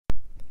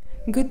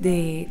Good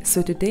day!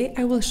 So today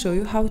I will show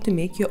you how to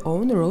make your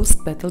own rose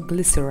petal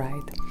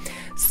glycerite.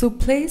 So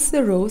place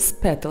the rose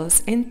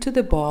petals into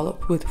the bowl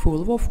with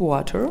full of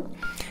water,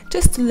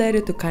 just to let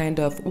it to kind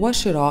of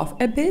wash it off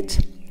a bit,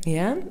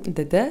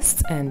 the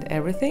dust and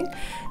everything.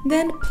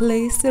 Then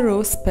place the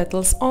rose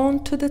petals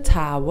onto the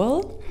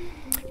towel,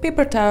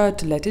 paper towel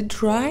to let it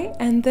dry,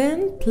 and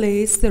then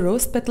place the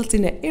rose petals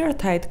in an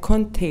airtight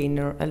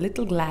container, a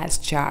little glass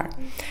jar,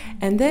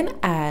 and then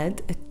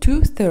add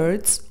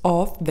 2/3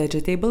 of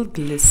vegetable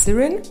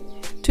glycerin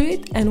to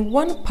it and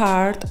 1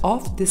 part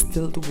of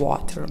distilled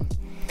water.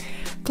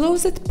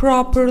 Close it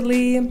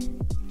properly,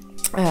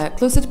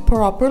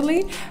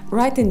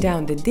 writing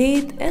down the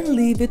date, and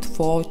leave it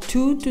for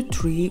 2 to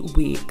 3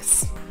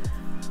 weeks.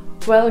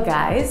 Well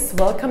guys,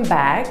 welcome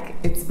back.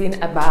 It's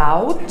been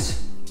about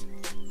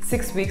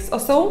 6 weeks or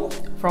so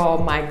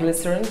from my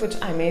glycerin, which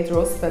I made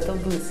rose petal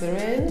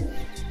glycerite.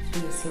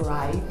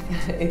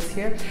 It's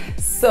here.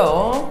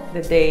 So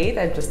the date,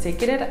 I've just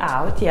taken it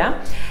out.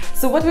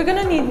 So what we're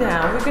gonna need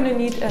now, we're gonna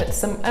need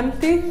some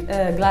empty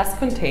glass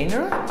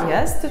container,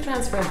 yes, to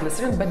transfer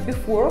glycerin. But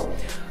before,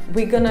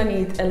 we're gonna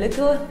need a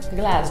little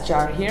glass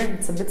jar here.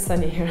 It's a bit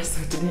sunny here, so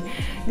today,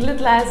 little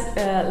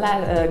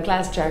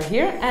glass jar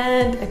here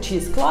and a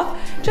cheesecloth,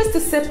 just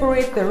to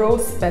separate the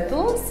rose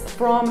petals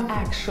from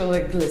actual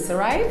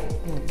glycerite.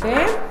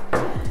 Okay,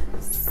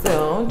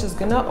 so just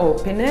gonna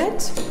open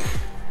it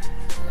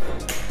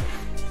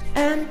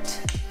and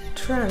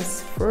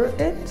transfer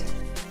it.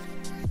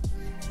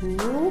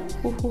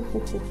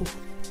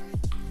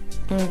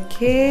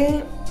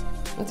 Okay,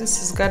 this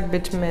has got a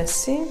bit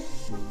messy.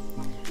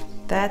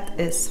 That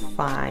is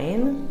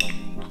fine.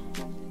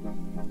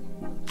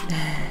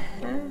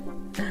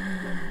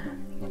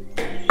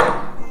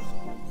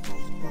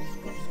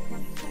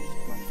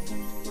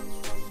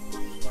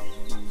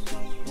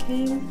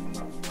 Okay.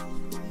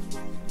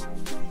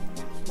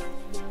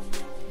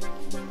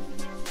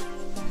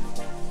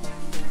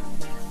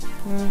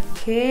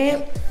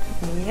 Okay,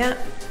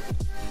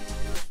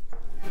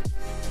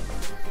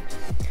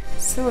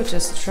 so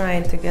just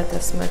trying to get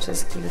as much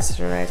as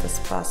glycerite as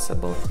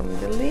possible from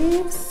the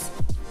leaves.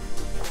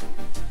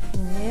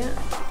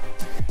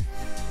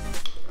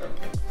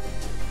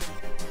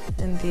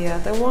 And the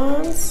other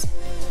ones.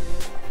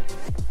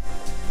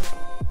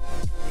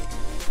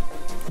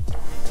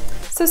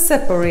 So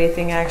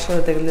separating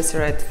actually the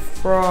glycerite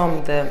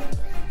from the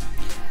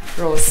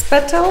rose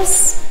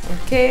petals.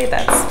 Okay,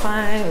 that's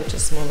fine. We're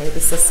just moving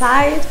this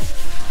aside.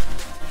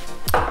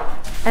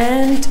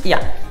 And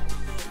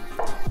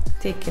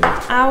taking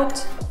it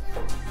out.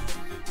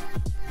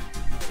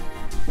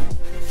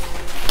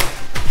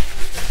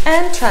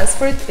 And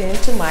transfer it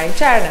into my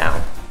jar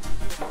now.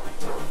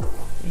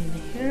 In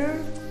here.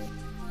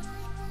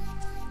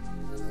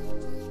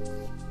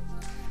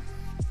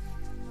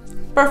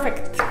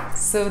 Perfect.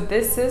 So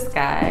this is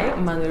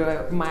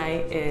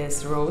my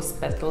is rose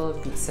petal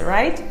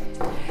glycerite.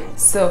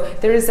 So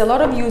there is a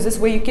lot of uses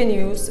where you can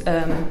use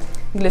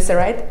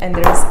glycerite, and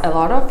there is a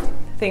lot of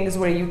things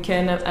where you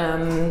can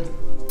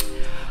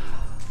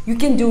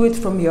do it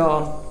from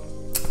your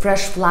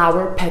fresh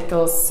flower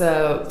petals,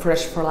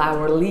 fresh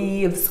flower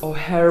leaves, or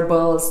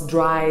herbals,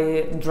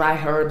 dry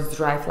herbs,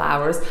 dry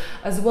flowers.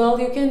 As well,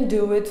 you can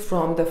do it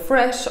from the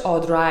fresh or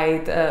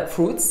dried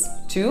fruits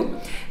too.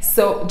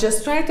 So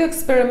just try to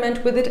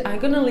experiment with it. I'm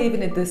gonna leave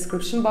in the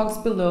description box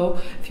below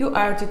a few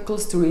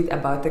articles to read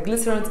about the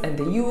glycerins and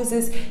the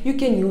uses. You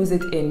can use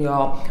it in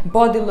your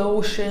body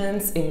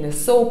lotions, in the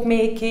soap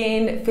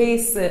making,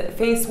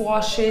 face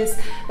washes,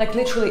 like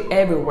literally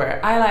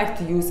everywhere. I like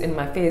to use in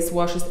my face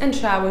washes and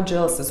shower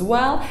gels as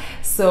well.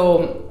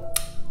 So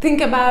think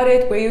about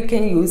it where you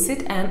can use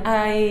it, and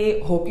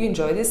I hope you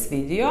enjoy this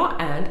video,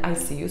 and I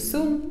see you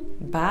soon.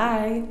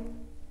 Bye.